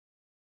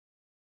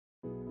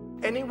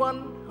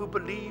Anyone who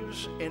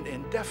believes in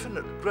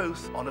indefinite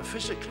growth on a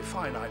physically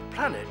finite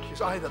planet is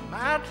either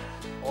mad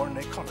or an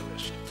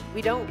economist.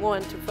 We don't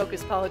want to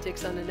focus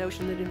politics on a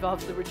notion that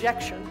involves the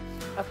rejection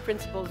of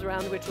principles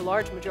around which a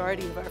large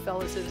majority of our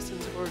fellow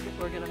citizens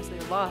organize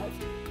their lives.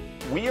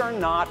 We are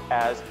not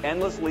as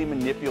endlessly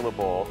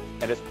manipulable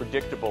and as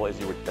predictable as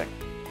you would think.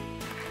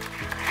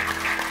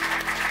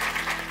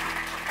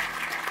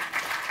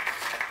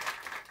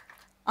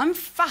 I'm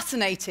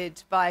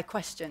fascinated by a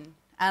question,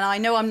 and I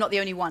know I'm not the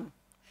only one.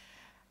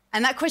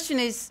 And that question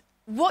is,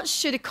 what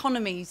should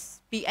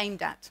economies be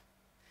aimed at?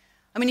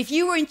 I mean, if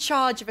you were in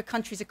charge of a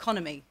country's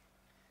economy,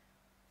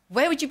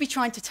 where would you be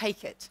trying to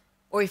take it?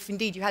 Or if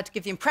indeed you had to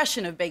give the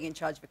impression of being in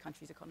charge of a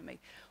country's economy,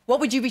 what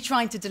would you be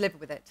trying to deliver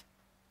with it?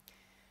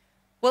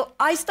 Well,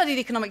 I studied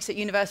economics at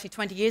university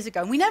 20 years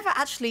ago, and we never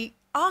actually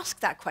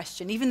asked that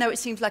question, even though it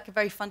seems like a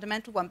very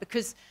fundamental one,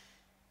 because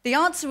the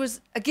answer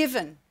was a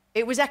given.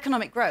 It was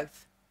economic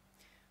growth.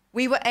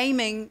 We were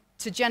aiming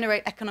to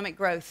generate economic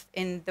growth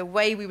in the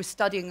way we were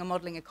studying and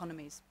modeling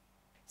economies.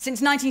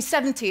 Since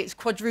 1970, it's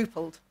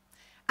quadrupled.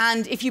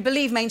 And if you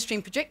believe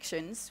mainstream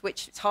predictions,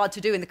 which it's hard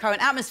to do in the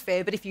current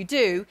atmosphere, but if you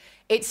do,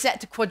 it's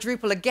set to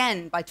quadruple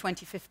again by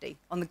 2050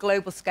 on the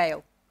global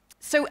scale.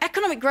 So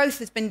economic growth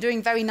has been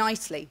doing very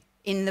nicely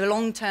in the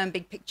long-term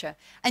big picture.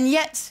 And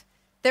yet,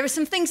 there are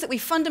some things that we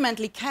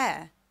fundamentally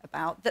care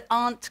about that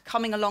aren't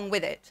coming along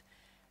with it.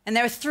 And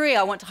there are three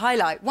I want to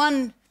highlight.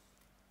 One,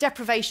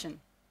 deprivation.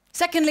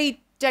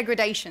 Secondly,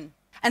 degradation.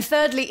 And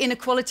thirdly,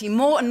 inequality.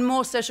 More and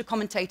more social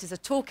commentators are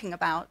talking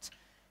about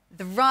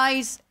the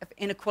rise of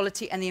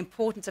inequality and the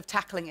importance of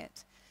tackling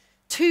it.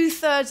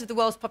 2/3 of the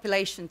world's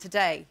population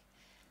today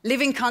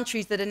live in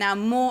countries that are now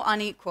more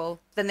unequal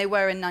than they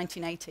were in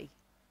 1980.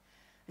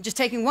 And just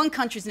taking one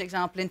country as an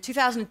example, in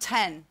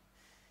 2010,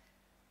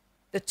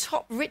 the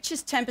top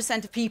richest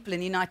 10% of people in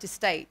the United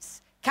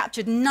States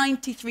captured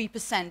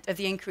 93% of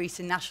the increase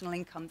in national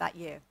income that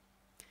year.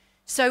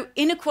 So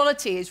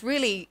inequality is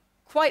really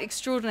quite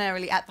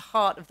extraordinarily at the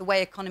heart of the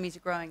way economies are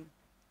growing.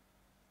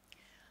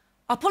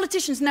 Our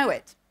politicians know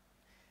it.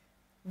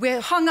 We're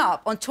hung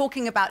up on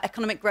talking about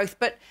economic growth,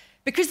 but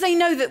because they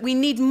know that we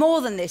need more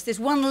than this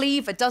one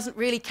lever doesn't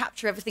really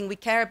capture everything we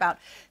care about,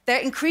 they're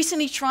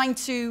increasingly trying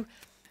to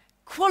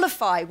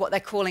qualify what they're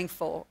calling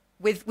for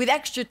with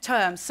extra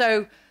terms.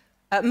 So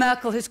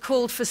Merkel has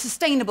called for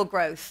sustainable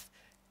growth,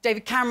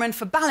 David Cameron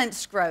for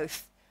balanced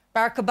growth,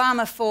 Barack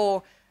Obama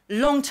for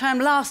long-term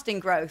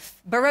lasting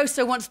growth.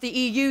 Barroso wants the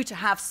EU to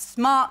have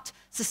smart,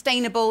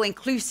 sustainable,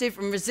 inclusive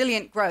and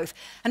resilient growth.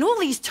 And all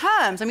these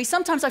terms, I mean,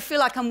 sometimes I feel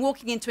like I'm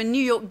walking into a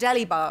New York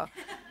deli bar.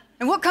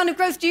 And what kind of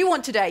growth do you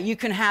want today? You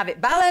can have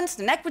it balanced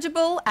and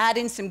equitable, add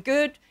in some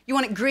good. You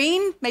want it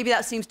green? Maybe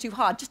that seems too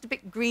hard, just a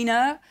bit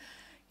greener.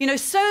 You know,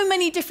 so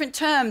many different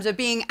terms are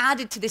being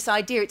added to this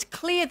idea. It's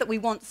clear that we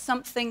want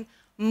something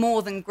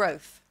more than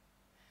growth.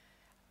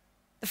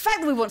 The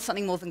fact that we want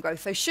something more than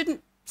growth, though,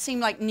 shouldn't seem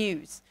like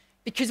news.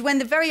 Because when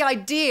the very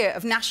idea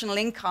of national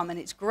income and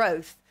its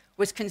growth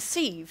was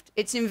conceived,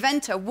 its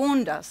inventor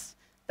warned us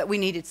that we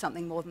needed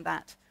something more than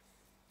that.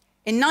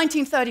 In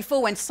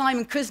 1934, when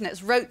Simon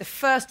Kuznets wrote the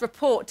first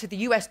report to the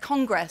US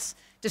Congress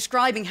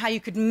describing how you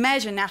could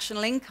measure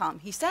national income,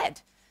 he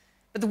said,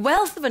 "But the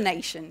wealth of a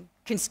nation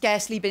can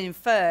scarcely be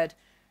inferred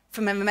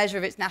from a measure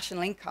of its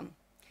national income."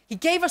 He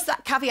gave us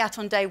that caveat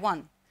on day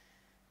one.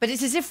 But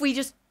it's as if we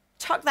just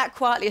tucked that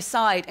quietly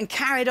aside and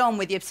carried on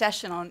with the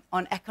obsession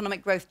on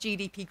economic growth,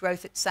 GDP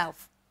growth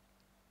itself.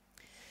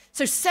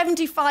 So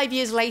 75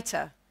 years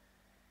later,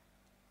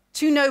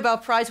 two Nobel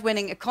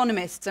Prize-winning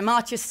economists,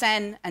 Amartya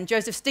Sen and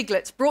Joseph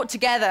Stiglitz, brought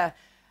together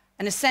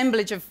an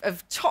assemblage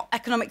of top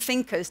economic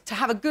thinkers to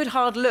have a good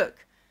hard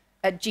look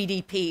at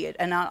GDP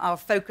and our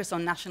focus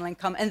on national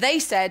income. And they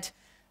said,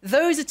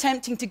 those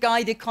attempting to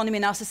guide the economy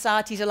in our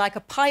societies are like a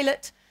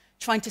pilot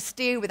trying to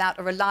steer without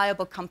a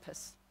reliable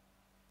compass.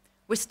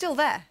 We're still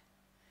there.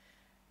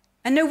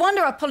 And no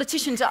wonder our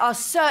politicians are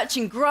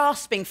searching,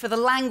 grasping for the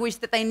language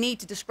that they need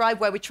to describe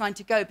where we're trying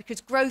to go,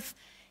 because growth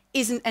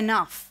isn't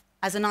enough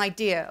as an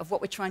idea of what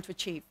we're trying to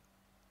achieve.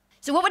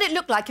 So what would it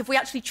look like if we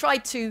actually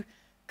tried to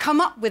come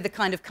up with the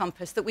kind of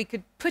compass that we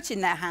could put in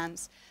their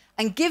hands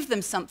and give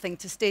them something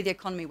to steer the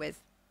economy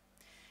with?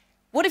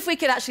 What if we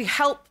could actually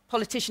help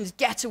politicians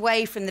get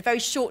away from the very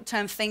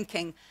short-term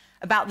thinking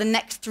about the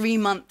next 3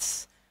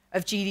 months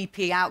of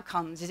GDP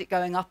outcomes? Is it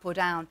going up or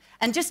down?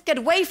 And just get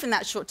away from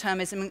that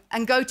short-termism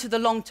and go to the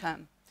long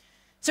term.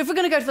 So if we're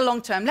going to go to the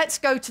long term, let's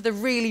go to the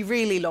really,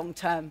 really long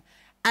term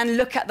and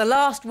look at the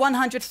last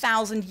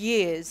 100,000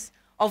 years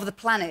of the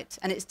planet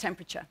and its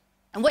temperature.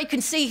 And what you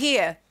can see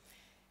here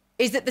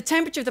is that the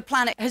temperature of the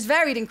planet has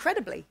varied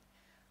incredibly.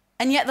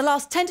 And yet the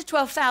last 10 to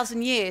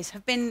 12,000 years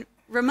have been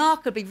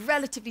remarkably,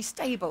 relatively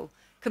stable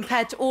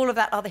compared to all of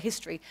that other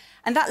history.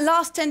 And that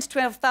last 10 to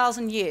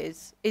 12,000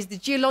 years is the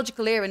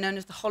geological era known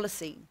as the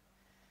Holocene.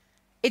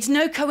 It's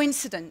no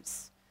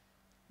coincidence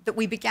that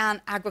we began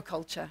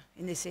agriculture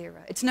in this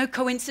era. It's no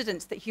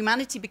coincidence that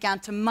humanity began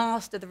to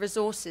master the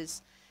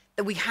resources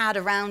that we had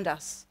around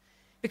us.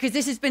 because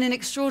this has been an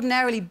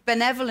extraordinarily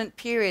benevolent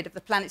period of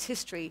the planet's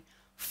history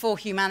for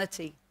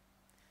humanity.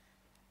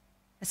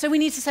 And so we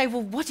need to say,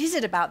 well, what is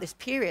it about this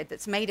period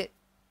that's made it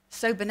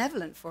so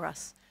benevolent for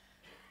us?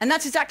 And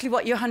that's exactly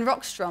what Johan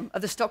Rockström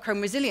of the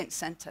Stockholm Resilience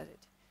Centre did.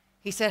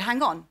 He said,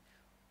 hang on,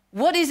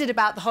 what is it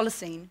about the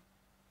Holocene?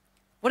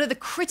 What are the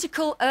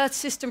critical Earth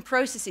system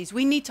processes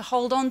we need to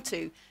hold on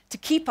to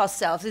keep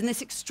ourselves in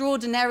this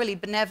extraordinarily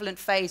benevolent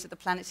phase of the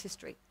planet's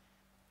history?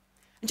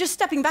 And just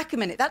stepping back a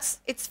minute,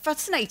 it's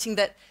fascinating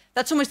that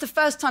that's almost the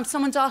first time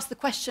someone's asked the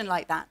question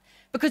like that,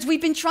 because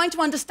we've been trying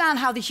to understand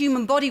how the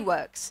human body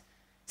works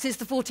since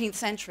the 14th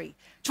century,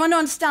 trying to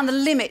understand the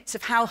limits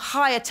of how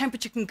high a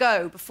temperature can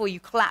go before you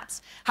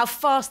collapse, how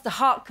fast the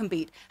heart can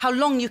beat, how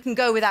long you can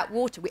go without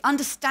water. We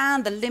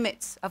understand the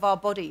limits of our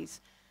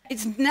bodies.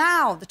 It's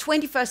now the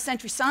 21st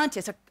century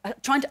scientists are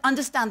trying to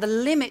understand the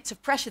limits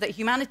of pressure that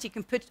humanity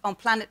can put on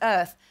planet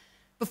Earth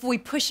before we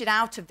push it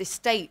out of this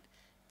state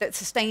that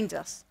sustains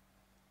us.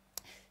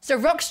 So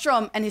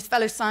Rockström and his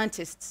fellow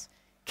scientists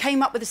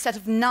came up with a set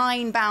of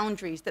 9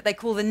 boundaries that they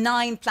call the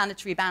 9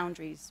 planetary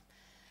boundaries.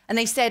 And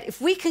they said, if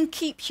we can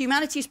keep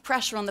humanity's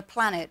pressure on the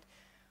planet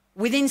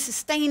within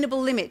sustainable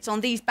limits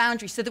on these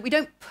boundaries so that we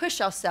don't push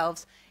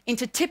ourselves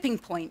into tipping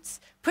points,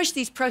 push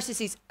these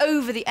processes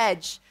over the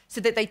edge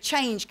so that they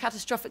change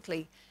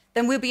catastrophically,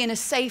 then we'll be in a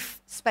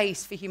safe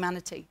space for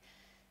humanity.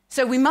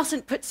 So we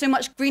mustn't put so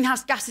much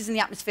greenhouse gases in the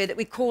atmosphere that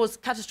we cause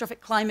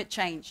catastrophic climate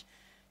change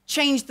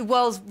the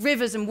world's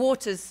rivers and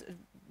waters,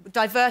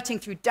 diverting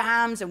through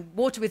dams and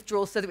water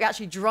withdrawal so that we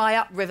actually dry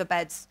up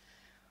riverbeds.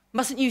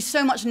 Mustn't use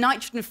so much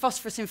nitrogen and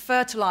phosphorus in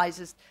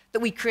fertilizers that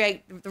we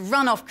create, the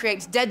runoff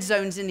creates dead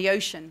zones in the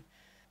ocean.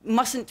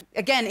 Mustn't,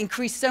 again,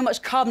 increase so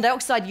much carbon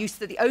dioxide use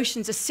that the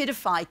oceans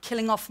acidify,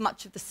 killing off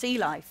much of the sea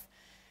life.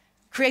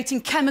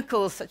 Creating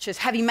chemicals such as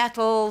heavy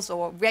metals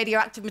or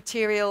radioactive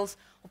materials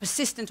or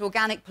persistent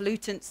organic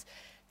pollutants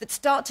that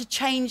start to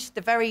change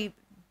the very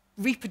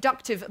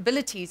reproductive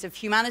abilities of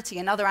humanity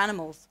and other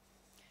animals.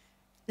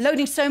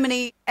 Loading so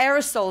many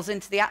aerosols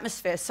into the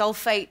atmosphere,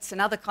 sulfates and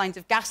other kinds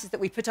of gases that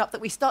we put up,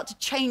 that we start to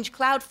change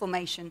cloud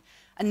formation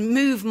and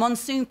move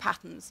monsoon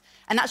patterns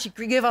and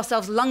actually give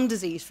ourselves lung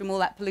disease from all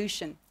that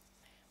pollution.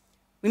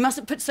 We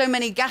mustn't put so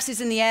many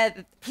gases in the air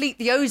that deplete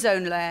the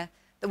ozone layer,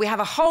 that we have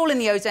a hole in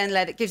the ozone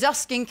layer that gives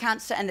us skin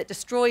cancer and that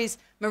destroys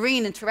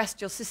marine and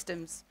terrestrial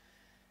systems.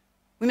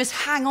 We must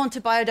hang on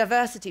to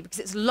biodiversity because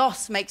its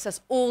loss makes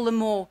us all the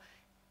more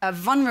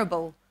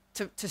vulnerable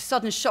to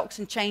sudden shocks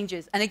and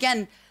changes. And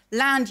again,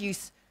 land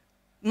use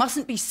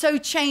mustn't be so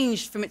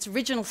changed from its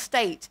original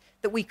state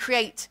that we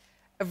create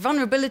a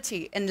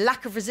vulnerability and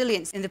lack of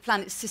resilience in the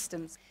planet's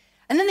systems.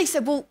 And then they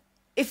said, well,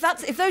 if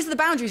those are the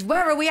boundaries,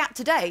 where are we at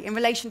today in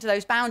relation to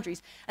those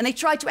boundaries? And they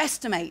tried to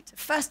estimate,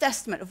 first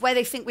estimate of where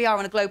they think we are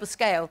on a global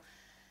scale.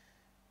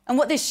 And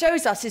what this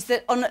shows us is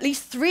that on at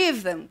least 3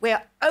 of them, we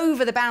are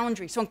over the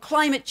boundary. So on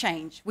climate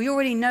change, we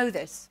already know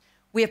this.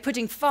 We are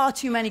putting far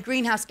too many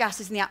greenhouse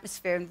gases in the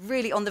atmosphere and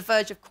really on the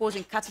verge of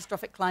causing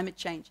catastrophic climate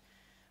change.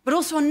 But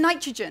also on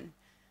nitrogen,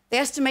 they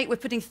estimate we're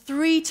putting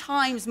 3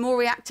 times more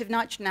reactive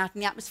nitrogen out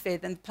in the atmosphere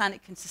than the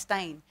planet can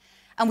sustain.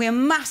 And we are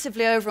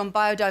massively over on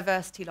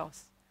biodiversity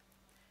loss.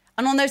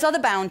 And on those other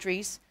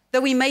boundaries,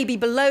 though we may be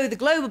below the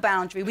global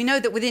boundary, we know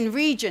that within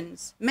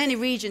regions, many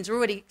regions are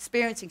already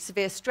experiencing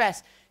severe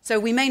stress. So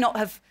we may not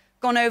have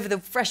gone over the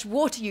fresh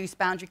water use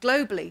boundary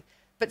globally,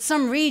 but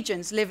some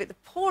regions live at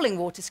appalling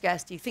water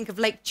scarcity. Think of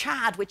Lake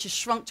Chad, which has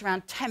shrunk to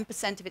around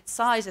 10% of its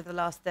size over the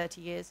last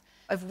 30 years.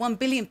 Over 1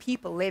 billion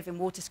people live in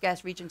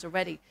water-scarce regions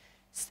already.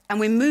 And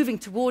we're moving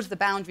towards the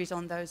boundaries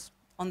on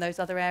those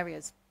other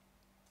areas.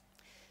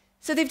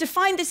 So they've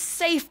defined this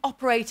safe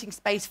operating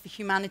space for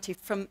humanity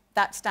from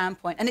that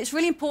standpoint. And it's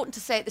really important to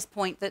say at this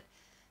point that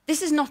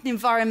this is not an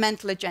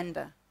environmental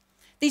agenda.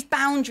 These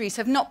boundaries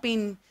have not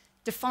been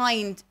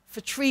defined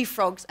for tree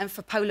frogs and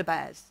for polar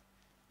bears.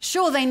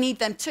 Sure, they need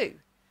them too.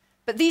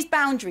 But these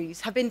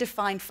boundaries have been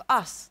defined for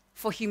us,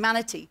 for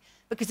humanity,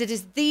 because it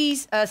is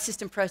these Earth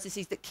system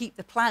processes that keep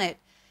the planet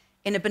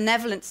in a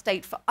benevolent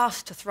state for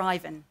us to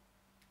thrive in.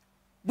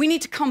 We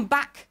need to come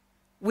back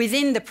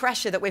within the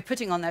pressure that we're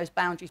putting on those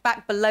boundaries,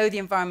 back below the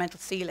environmental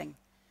ceiling.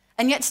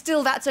 And yet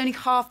still, that's only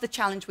half the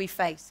challenge we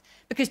face.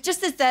 Because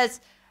just as there's,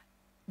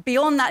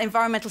 beyond that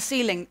environmental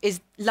ceiling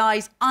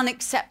lies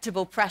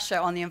unacceptable pressure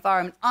on the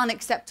environment,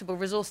 unacceptable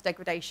resource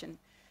degradation,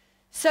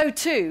 so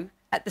too,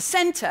 at the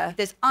center,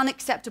 there's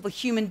unacceptable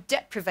human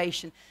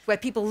deprivation, where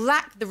people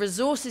lack the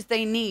resources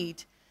they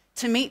need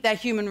to meet their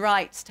human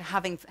rights, to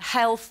having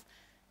health,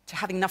 to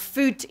having enough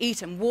food to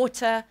eat and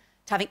water,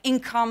 to having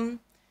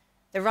income,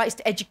 their rights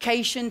to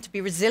education, to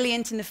be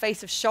resilient in the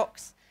face of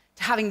shocks,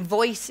 to having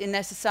voice in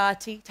their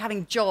society, to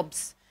having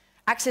jobs,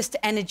 access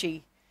to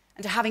energy,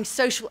 and to having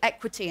social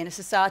equity in a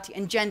society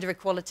and gender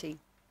equality.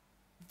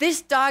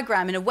 This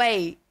diagram, in a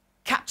way,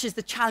 captures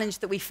the challenge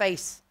that we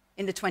face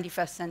in the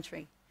 21st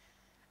century.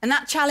 And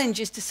that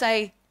challenge is to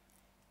say,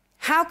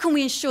 how can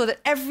we ensure that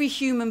every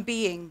human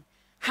being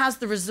has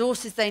the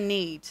resources they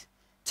need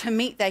to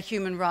meet their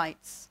human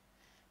rights,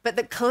 but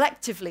that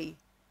collectively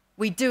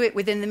we do it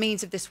within the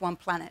means of this one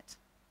planet?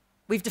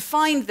 We've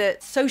defined the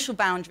social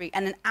boundary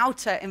and an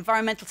outer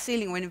environmental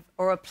ceiling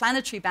or a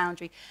planetary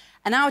boundary.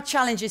 And our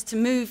challenge is to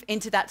move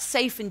into that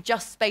safe and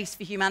just space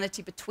for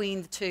humanity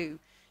between the two,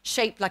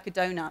 shaped like a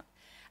donut.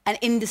 And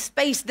in the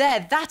space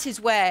there, that is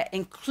where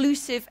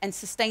inclusive and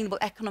sustainable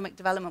economic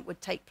development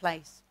would take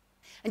place.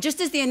 And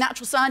just as the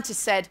natural scientists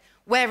said,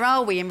 where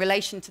are we in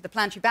relation to the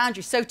planetary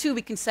boundary, so too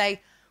we can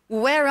say,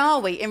 well, where are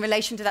we in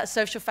relation to that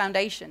social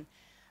foundation?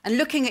 And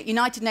looking at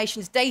United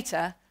Nations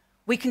data,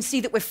 we can see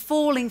that we're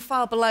falling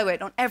far below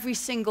it on every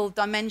single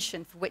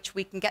dimension for which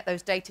we can get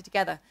those data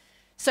together.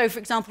 So, for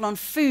example, on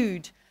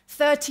food,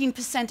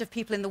 13% of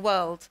people in the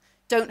world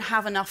don't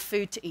have enough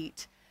food to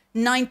eat.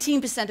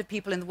 19% of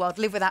people in the world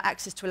live without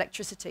access to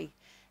electricity.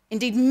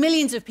 Indeed,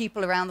 millions of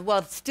people around the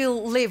world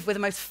still live with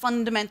the most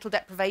fundamental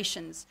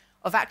deprivations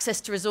of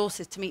access to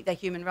resources to meet their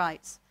human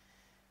rights.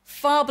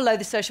 Far below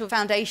the social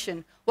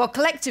foundation, while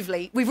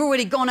collectively we've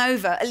already gone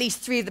over at least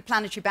 3 of the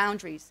planetary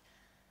boundaries.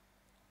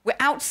 We're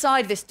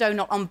outside this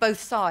donut on both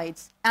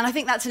sides, and I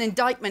think that's an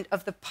indictment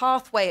of the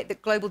pathway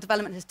that global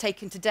development has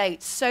taken to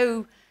date,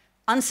 so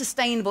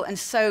unsustainable and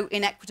so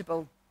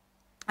inequitable.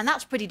 And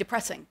that's pretty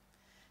depressing.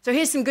 So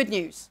here's some good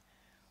news.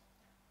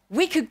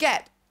 We could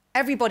get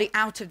everybody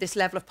out of this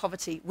level of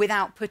poverty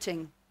without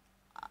putting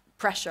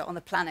pressure on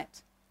the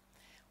planet.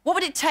 What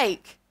would it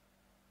take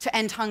to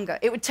end hunger?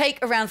 It would take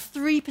around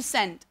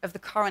 3% of the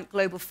current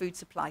global food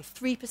supply,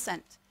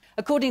 3%.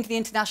 According to the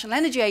International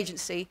Energy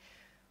Agency,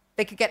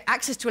 they could get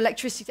access to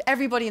electricity to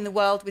everybody in the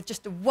world with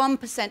just a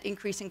 1%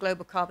 increase in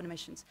global carbon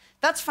emissions.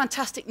 That's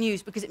fantastic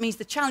news because it means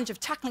the challenge of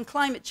tackling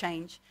climate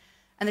change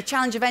and the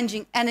challenge of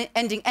ending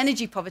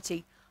energy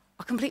poverty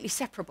are completely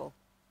separable.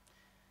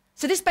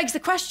 So this begs the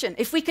question,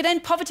 if we could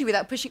end poverty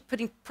without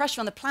putting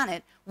pressure on the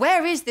planet,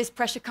 where is this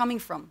pressure coming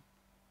from?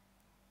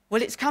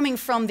 Well, it's coming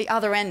from the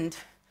other end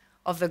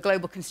of the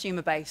global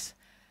consumer base.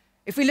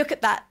 If we look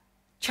at that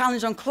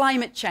challenge on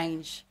climate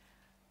change,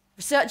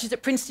 researchers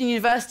at Princeton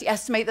University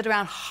estimate that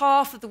around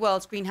half of the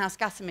world's greenhouse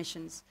gas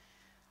emissions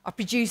are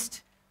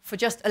produced for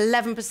just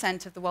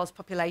 11% of the world's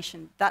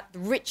population, the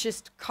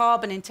richest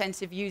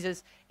carbon-intensive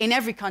users in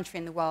every country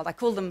in the world. I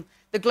call them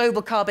the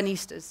global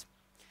carbonistas.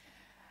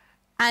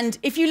 And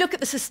if you look at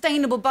the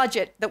sustainable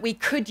budget that we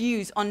could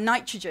use on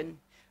nitrogen,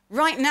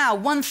 right now,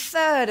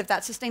 1/3 of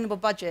that sustainable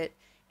budget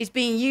is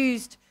being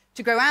used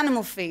to grow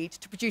animal feed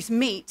to produce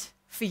meat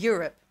for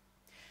Europe.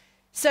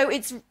 So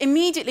it's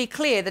immediately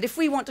clear that if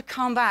we want to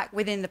come back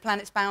within the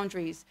planet's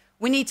boundaries,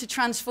 we need to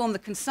transform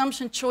the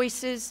consumption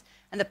choices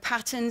and the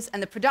patterns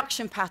and the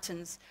production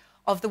patterns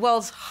of the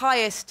world's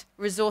highest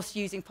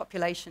resource-using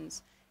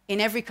populations in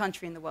every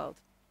country in the world.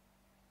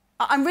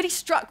 I'm really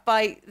struck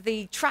by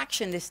the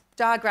traction this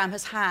diagram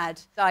has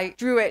had. I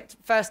drew it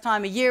first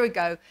time a year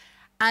ago,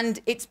 and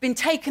it's been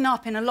taken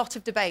up in a lot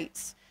of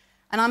debates.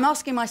 And I'm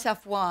asking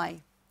myself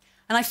why.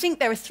 And I think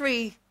there are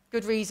 3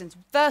 good reasons.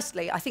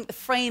 Firstly, I think the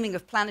framing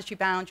of planetary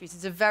boundaries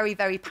is a very,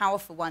 very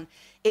powerful one.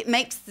 It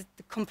makes the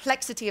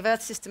complexity of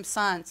Earth system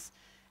science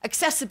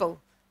accessible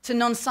to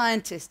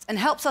non-scientists and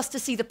helps us to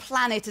see the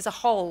planet as a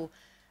whole,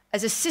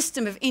 as a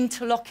system of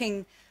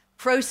interlocking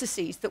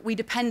processes that we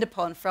depend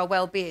upon for our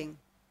well-being.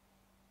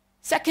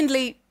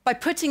 Secondly, by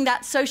putting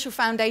that social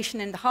foundation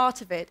in the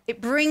heart of it,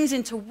 it brings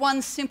into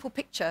one simple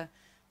picture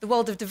the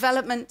world of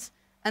development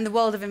and the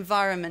world of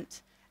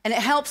environment. And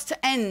it helps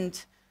to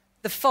end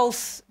the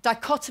false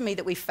dichotomy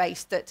that we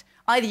face, that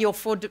either you're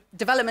for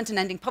development and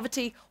ending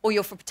poverty or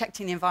you're for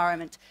protecting the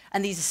environment.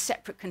 And these are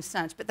separate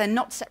concerns, but they're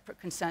not separate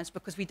concerns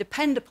because we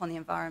depend upon the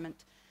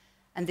environment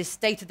and this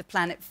state of the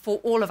planet for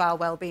all of our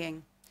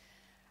well-being.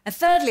 And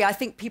thirdly, I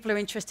think people are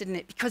interested in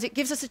it because it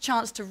gives us a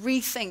chance to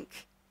rethink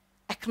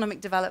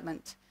economic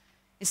development.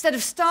 Instead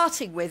of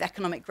starting with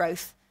economic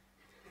growth,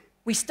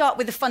 we start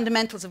with the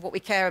fundamentals of what we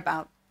care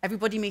about,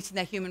 everybody meeting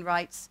their human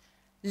rights,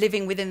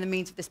 living within the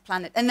means of this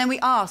planet. And then we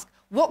ask,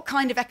 what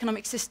kind of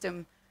economic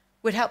system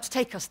would help to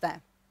take us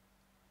there?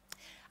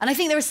 And I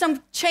think there are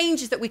some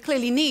changes that we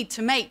clearly need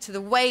to make to the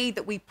way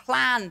that we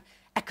plan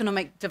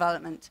economic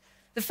development.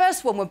 The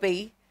first one would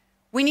be,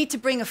 we need to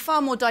bring a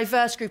far more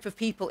diverse group of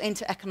people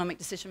into economic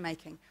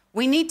decision-making.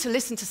 We need to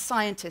listen to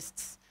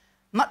scientists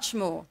much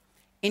more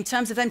in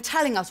terms of them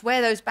telling us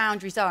where those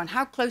boundaries are and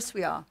how close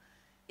we are.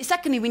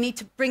 Secondly, we need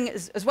to bring,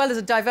 as well as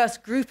a diverse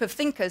group of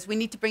thinkers, we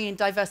need to bring in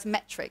diverse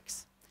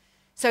metrics.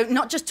 So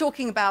not just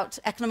talking about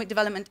economic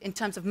development in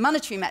terms of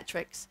monetary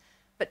metrics,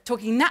 but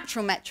talking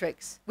natural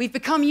metrics. We've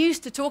become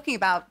used to talking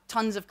about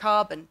tons of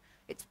carbon.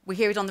 We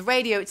hear it on the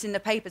radio, it's in the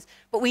papers.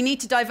 But we need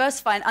to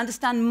diversify and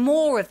understand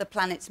more of the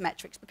planet's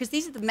metrics, because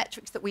these are the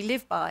metrics that we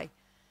live by.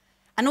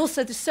 And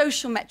also the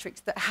social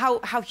metrics, that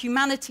how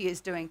humanity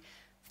is doing.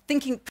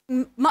 Thinking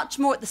much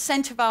more at the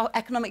center of our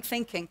economic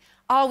thinking.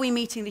 Are we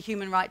meeting the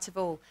human rights of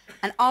all?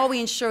 And are we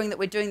ensuring that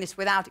we're doing this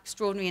without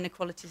extraordinary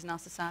inequalities in our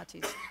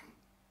societies?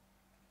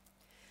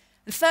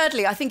 And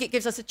thirdly, I think it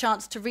gives us a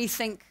chance to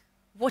rethink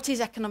what is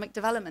economic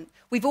development.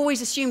 We've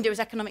always assumed it was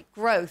economic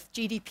growth,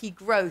 GDP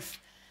growth.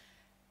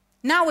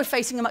 Now we're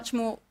facing a much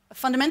more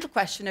fundamental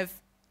question of,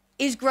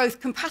 is growth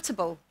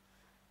compatible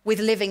with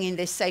living in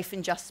this safe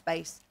and just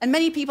space. And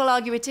many people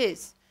argue it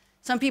is.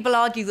 Some people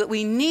argue that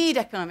we need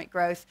economic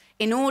growth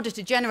in order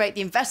to generate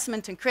the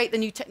investment and create the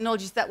new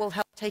technologies that will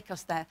help take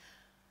us there.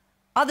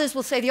 Others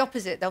will say the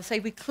opposite. They'll say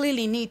we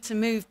clearly need to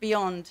move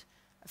beyond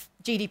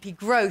GDP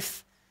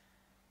growth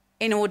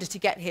in order to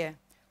get here.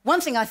 One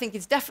thing I think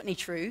is definitely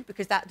true,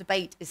 because that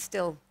debate is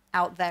still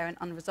out there and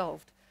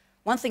unresolved.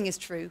 One thing is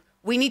true.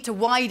 We need to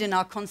widen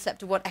our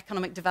concept of what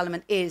economic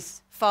development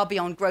is, far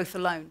beyond growth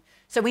alone.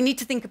 So we need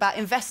to think about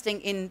investing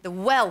in the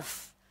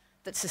wealth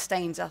that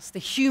sustains us, the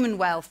human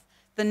wealth,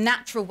 the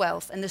natural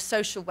wealth, and the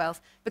social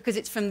wealth, because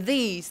it's from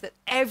these that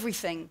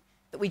everything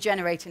that we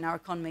generate in our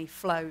economy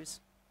flows.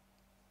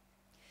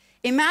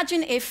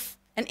 Imagine if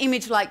an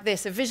image like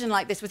this, a vision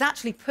like this, was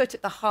actually put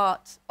at the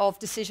heart of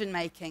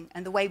decision-making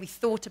and the way we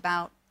thought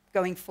about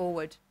going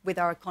forward with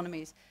our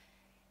economies.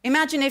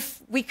 Imagine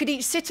if we could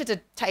each sit at a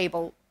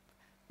table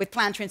with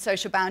planetary and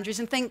social boundaries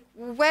and think,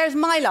 where's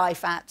my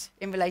life at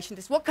in relation to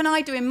this? What can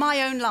I do in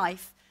my own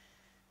life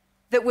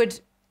that would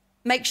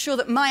make sure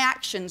that my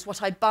actions,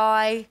 what I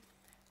buy,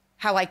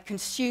 how I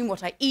consume,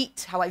 what I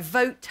eat, how I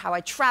vote, how I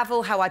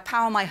travel, how I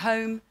power my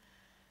home,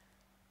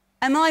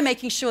 am I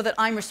making sure that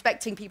I'm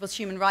respecting people's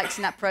human rights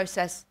in that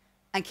process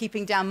and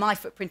keeping down my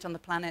footprint on the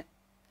planet?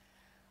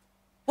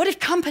 What if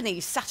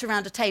companies sat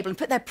around a table and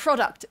put their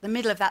product at the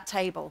middle of that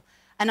table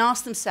and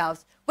asked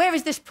themselves, where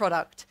is this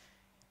product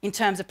in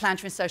terms of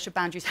planetary and social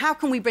boundaries? How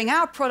can we bring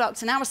our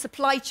products and our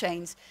supply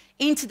chains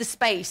into the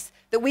space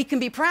that we can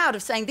be proud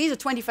of saying these are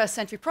 21st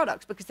century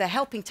products because they're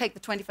helping take the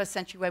 21st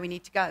century where we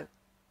need to go?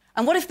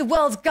 And what if the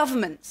world's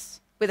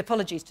governments, with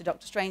apologies to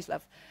Dr.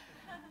 Strangelove,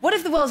 what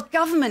if the world's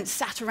governments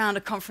sat around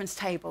a conference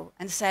table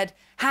and said,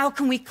 how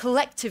can we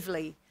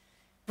collectively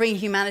bring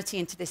humanity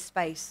into this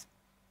space?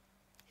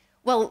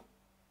 Well,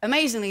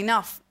 amazingly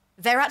enough,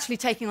 they're actually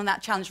taking on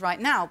that challenge right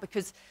now,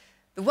 because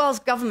the world's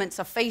governments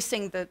are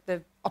facing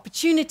the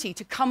opportunity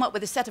to come up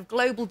with a set of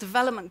global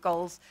development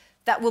goals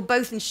that will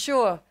both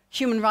ensure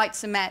human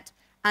rights are met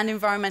and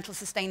environmental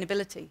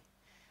sustainability.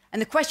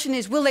 And the question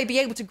is, will they be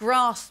able to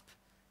grasp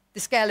the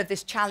scale of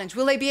this challenge?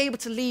 Will they be able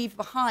to leave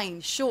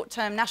behind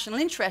short-term national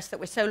interests that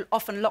we're so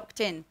often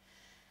locked in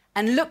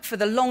and look for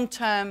the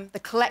long-term, the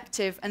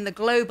collective, and the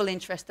global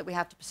interest that we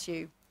have to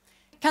pursue?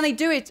 Can they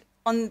do it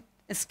on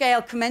a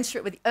scale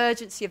commensurate with the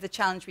urgency of the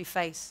challenge we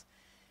face?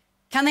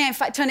 Can they, in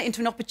fact, turn it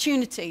into an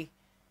opportunity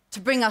to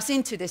bring us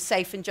into this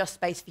safe and just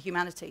space for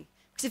humanity?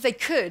 Because if they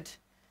could,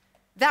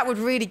 that would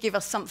really give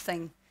us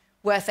something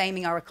worth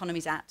aiming our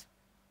economies at.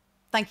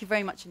 Thank you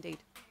very much indeed.